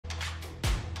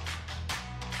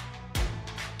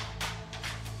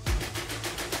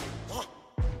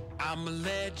I'm a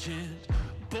legend,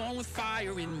 born with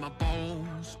fire in my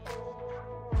bones.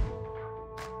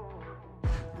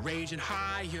 Raging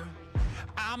higher,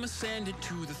 I'm ascended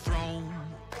to the throne.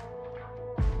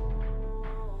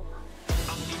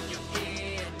 I'm in your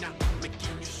head now,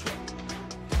 making you sweat.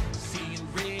 Seeing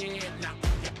red now,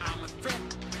 yeah, I'm a threat.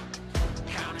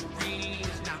 Counting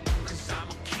rings now, cause I'm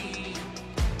a king.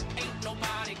 Ain't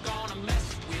nobody gonna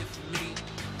mess with me.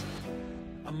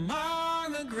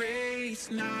 Among the greats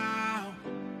now,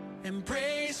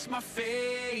 embrace my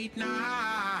fate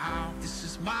now. This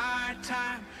is my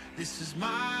time, this is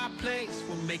my place.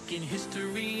 We're making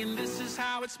history and this is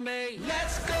how it's made.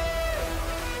 Let's go!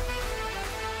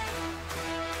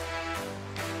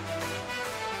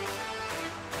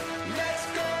 Let's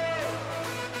go!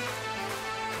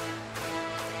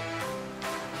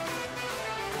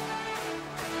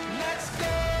 Let's go!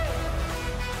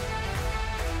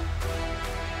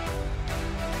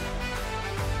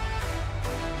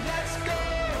 Let's go!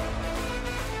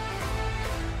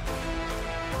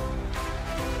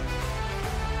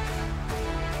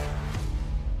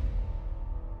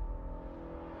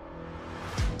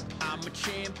 I'm a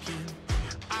champion,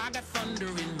 I got thunder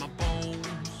in my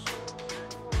bones.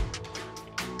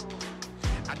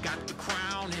 I got the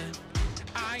crown and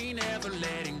I ain't ever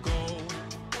letting go.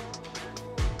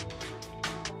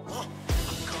 I'm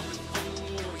coming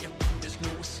for ya, there's no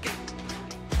escape.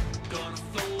 Gonna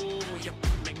flow ya,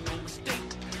 make no mistake.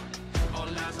 All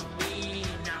eyes on me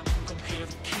now, come here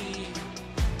the king.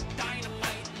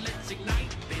 Dynamite, let's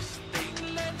ignite this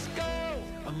thing. Let's go!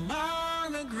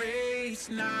 Among the greats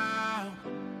now,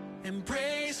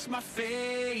 embrace my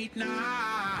fate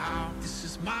now. This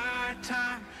is my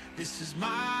time, this is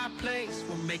my place.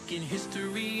 We're making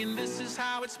history and this is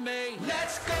how it's made.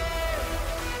 Let's go!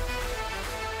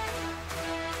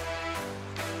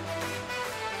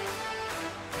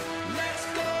 Let's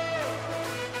go!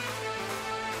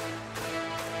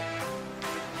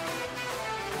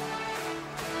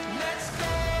 Let's go!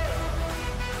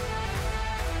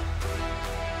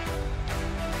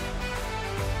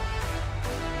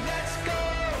 Let's go!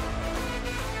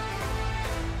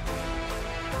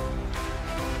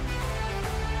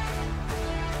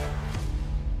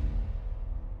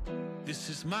 This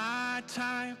is my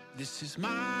time, this is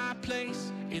my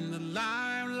place in the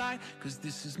limelight, cause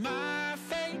this is my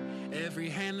fate. Every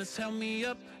hand that's held me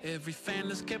up, every fan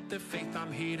that's kept their faith.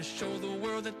 I'm here to show the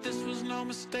world that this was no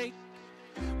mistake.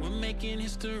 We're making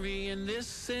history and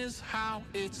this is how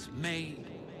it's made.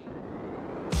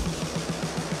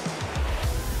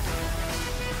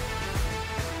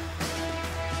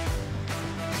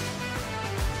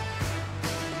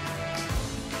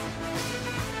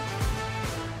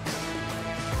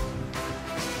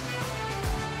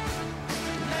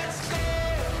 Let's go!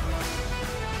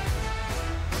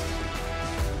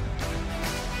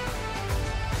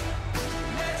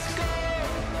 Let's go!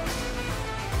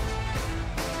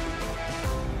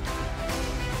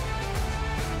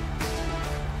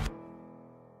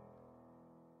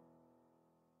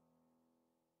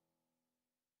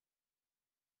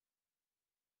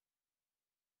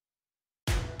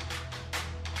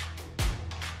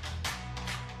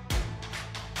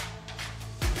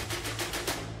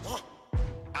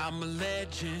 I'm a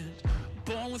legend,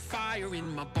 born with fire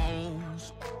in my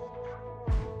bones.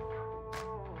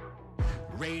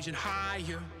 Raging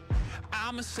higher,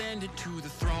 I'm ascended to the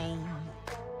throne.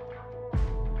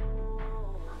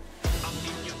 I'm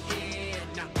in your head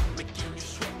now, making you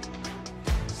sweat.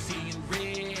 Seeing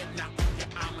red now, yeah,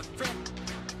 I'm a threat.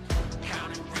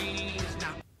 Counting rings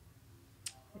now.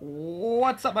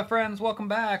 What's up, my friends? Welcome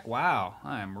back. Wow,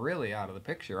 I'm really out of the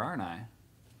picture, aren't I?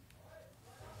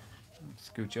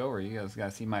 Scooch over. You guys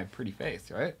gotta see my pretty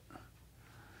face, right?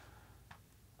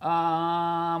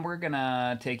 We're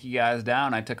gonna take you guys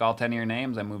down. I took all 10 of your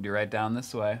names. I moved you right down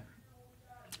this way.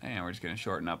 And we're just gonna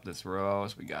shorten up this row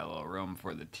so we got a little room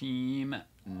for the team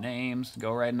names to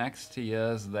go right next to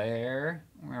you there.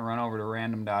 We're gonna run over to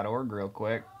random.org real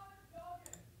quick.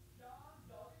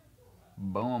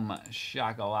 Boom,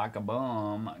 shakalaka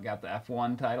boom. Got the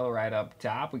F1 title right up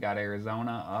top. We got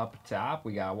Arizona up top.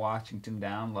 We got Washington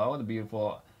down low. The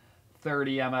beautiful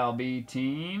 30 MLB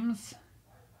teams.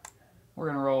 We're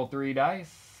going to roll 3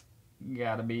 dice.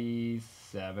 Gotta be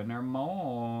 7 or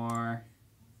more.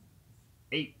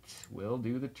 8 will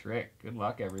do the trick. Good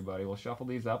luck, everybody. We'll shuffle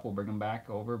these up. We'll bring them back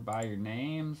over by your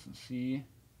names and see.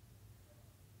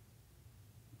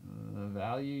 The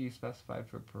value you specified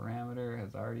for parameter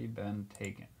has already been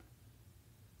taken.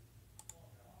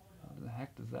 What the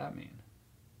heck does that mean?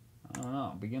 I don't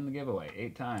know. Begin the giveaway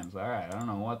 8 times. Alright, I don't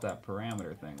know what that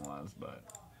parameter thing was, but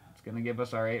it's going to give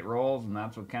us our 8 rolls, and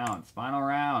that's what counts. Final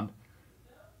round.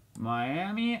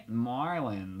 Miami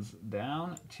Marlins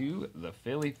down to the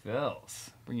Philly Phils.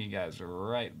 Bring you guys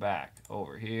right back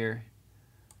over here.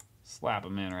 Slap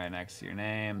them in right next to your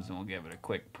names, and we'll give it a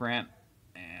quick print.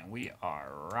 And we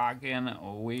are rocking.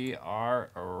 We are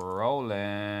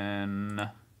rolling.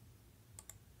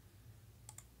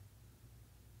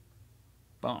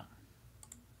 Boom.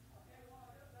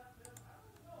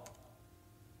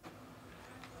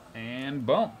 And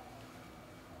boom.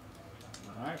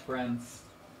 All right, friends.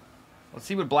 Let's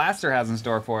see what Blaster has in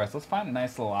store for us. Let's find a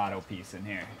nice little auto piece in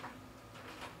here.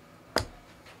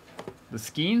 The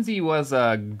Skeensy was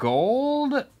a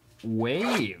Gold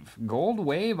Wave. Gold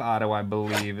Wave auto, I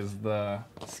believe, is the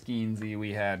Skeensy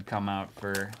we had come out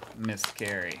for Miss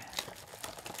Carey.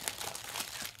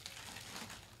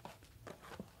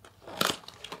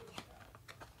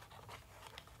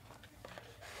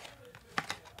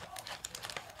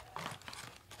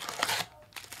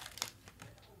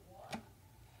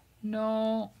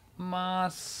 No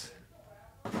mas.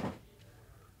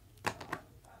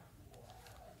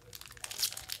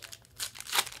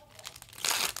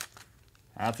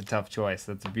 That's a tough choice.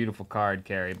 That's a beautiful card,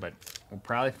 Carrie, but we'll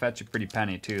probably fetch a pretty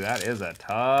penny, too. That is a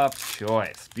tough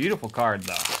choice. Beautiful card,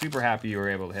 though. Super happy you were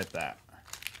able to hit that.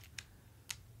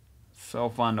 So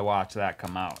fun to watch that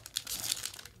come out.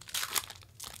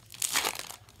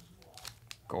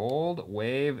 Gold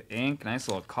Wave ink. Nice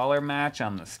little color match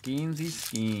on the Skeensy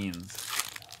Skeens.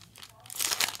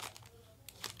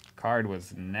 Card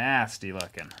was nasty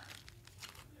looking.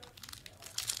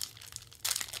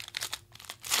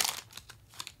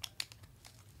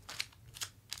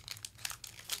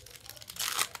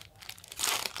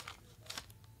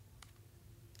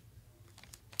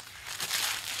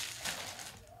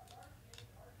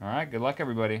 All right, good luck,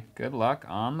 everybody. Good luck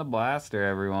on the Blaster,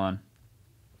 everyone.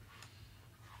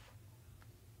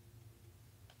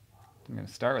 I'm going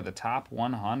to start with the top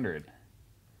 100.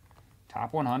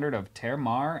 Top 100 of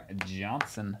Termar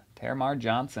Johnson. Termar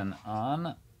Johnson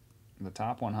on the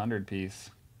top 100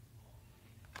 piece.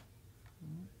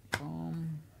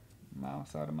 Boom.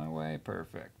 Mouse out of my way.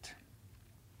 Perfect.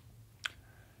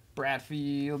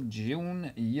 Bradfield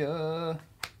Jr.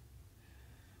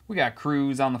 We got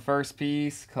Cruz on the first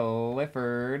piece.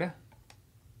 Clifford.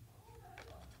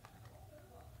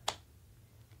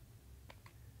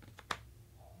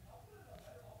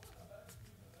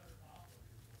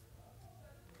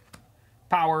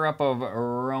 Power up of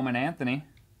Roman Anthony.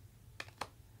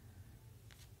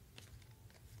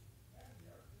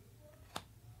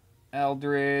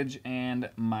 Eldridge and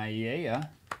Maia.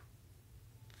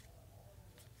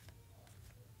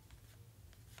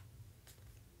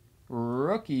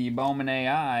 Rookie Bowman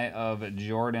AI of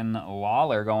Jordan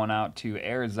Lawler going out to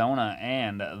Arizona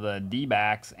and the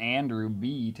D-backs. Andrew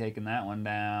B taking that one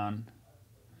down.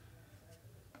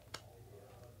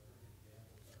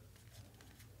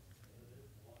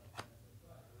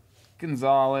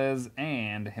 Gonzalez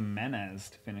and Jimenez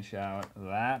to finish out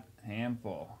that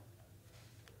handful.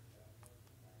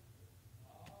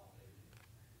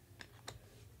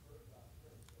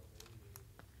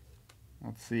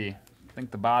 Let's see. I think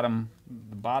the bottom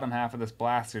half of this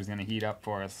blaster is going to heat up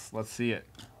for us. Let's see it.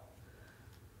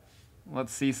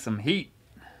 Let's see some heat.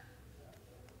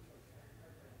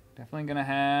 Definitely going to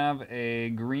have a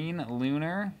green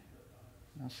lunar.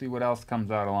 We'll see what else comes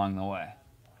out along the way.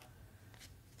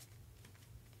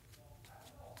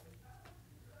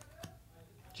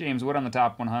 James Wood on the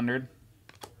top 100.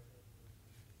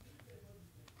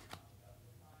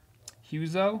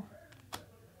 Huzo.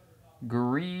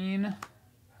 Green.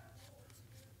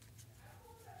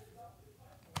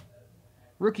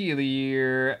 Rookie of the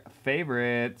Year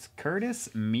favorites. Curtis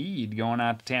Mead going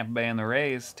out to Tampa Bay in the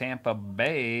race. Tampa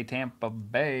Bay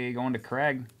going to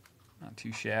Craig. Not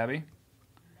too shabby.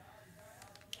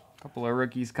 Couple of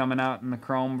rookies coming out in the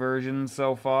chrome version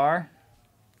so far.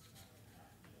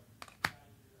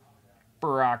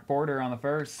 Brock Porter on the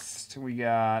first. We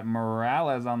got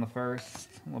Morales on the first.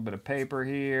 A little bit of paper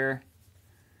here.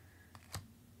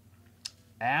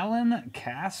 Alan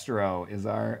Castro is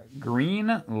our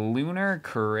green lunar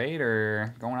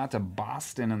crater going out to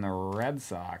Boston and the Red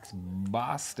Sox.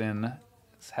 Boston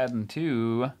is heading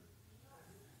to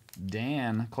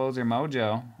Dan Closer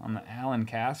Mojo on the Alan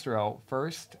Castro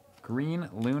first green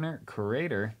lunar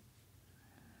crater.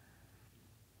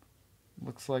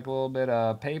 Looks like a little bit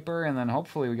of paper, and then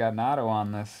hopefully we got an auto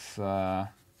on this. Come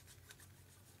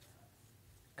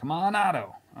on,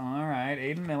 auto. All right,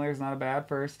 Aiden Miller's not a bad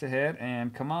first to hit,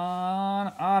 and come on,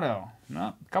 auto. No,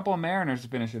 a couple of Mariners to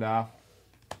finish it off.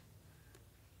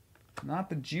 Not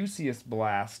the juiciest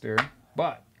blaster,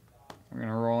 but we're going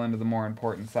to roll into the more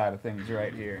important side of things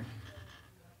right here.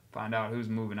 Find out who's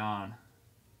moving on.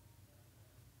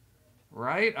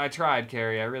 Right? I tried,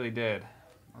 Carrie. I really did.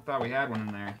 I thought we had one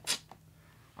in there.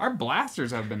 Our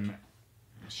blasters have been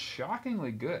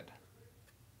shockingly good.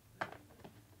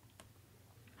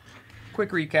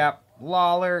 Quick recap.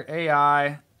 Lawler,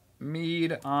 AI,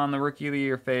 Mead on the Rookie of the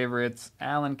Year favorites,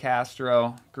 Alan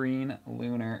Castro, Green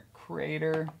Lunar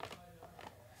Crater.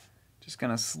 Just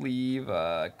going to sleeve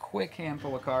a quick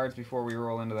handful of cards before we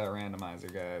roll into that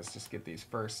randomizer, guys. Just get these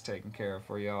first taken care of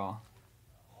for y'all.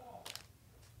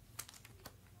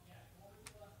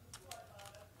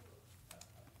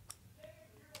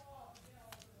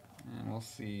 And we'll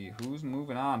see who's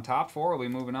moving on. Top 4 will be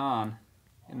moving on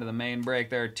into the main break.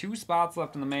 There are 2 spots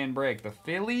left in the main break. The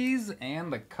Phillies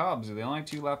and the Cubs are the only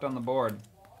 2 left on the board.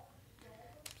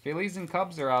 Phillies and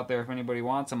Cubs are out there if anybody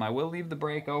wants them. I will leave the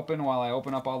break open while I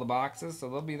open up all the boxes, so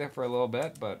they'll be there for a little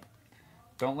bit, but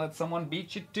don't let someone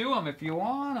beat you to them if you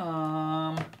want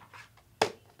them.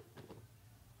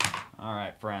 All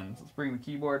right, friends, let's bring the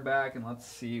keyboard back and let's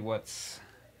see what's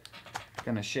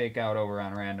going to shake out over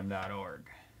on random.org.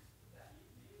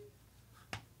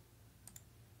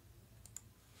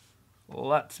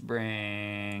 Let's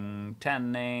bring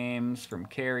 10 names from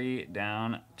Carrie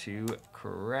down to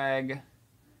Craig.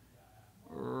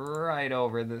 Right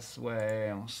over this way,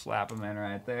 and we'll slap them in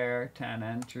right there. 10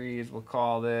 entries. We'll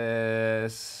call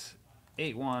this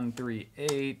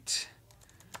 8138.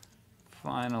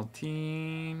 Final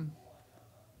team.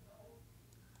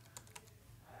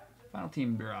 Final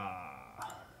team draw.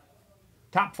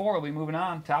 Top 4 will be moving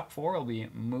on. Top 4 will be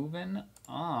moving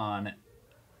on.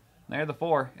 There are the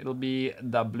 4. It'll be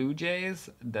the Blue Jays,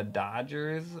 the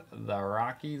Dodgers, the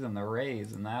Rockies, and the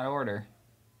Rays in that order.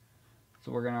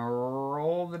 So we're going to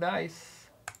roll the dice.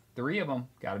 3 of them.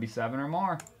 Got to be 7 or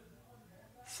more.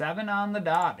 7 on the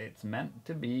dot. It's meant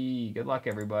to be. Good luck,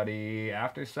 everybody.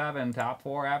 After 7. Top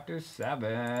 4 after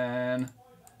 7.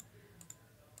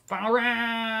 Final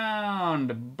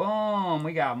round. Boom.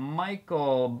 We got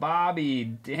Michael, Bobby,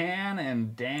 Dan,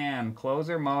 and Dan.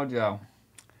 Closer Mojo.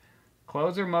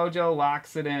 Closer Mojo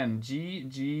locks it in.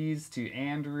 GG's to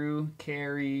Andrew,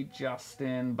 Carrie,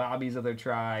 Justin, Bobby's other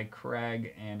try,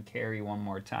 Craig, and Carrie one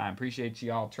more time. Appreciate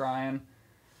you all trying.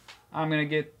 I'm going to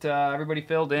get everybody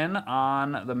filled in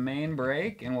on the main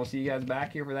break, and we'll see you guys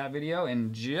back here for that video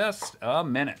in just a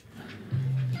minute.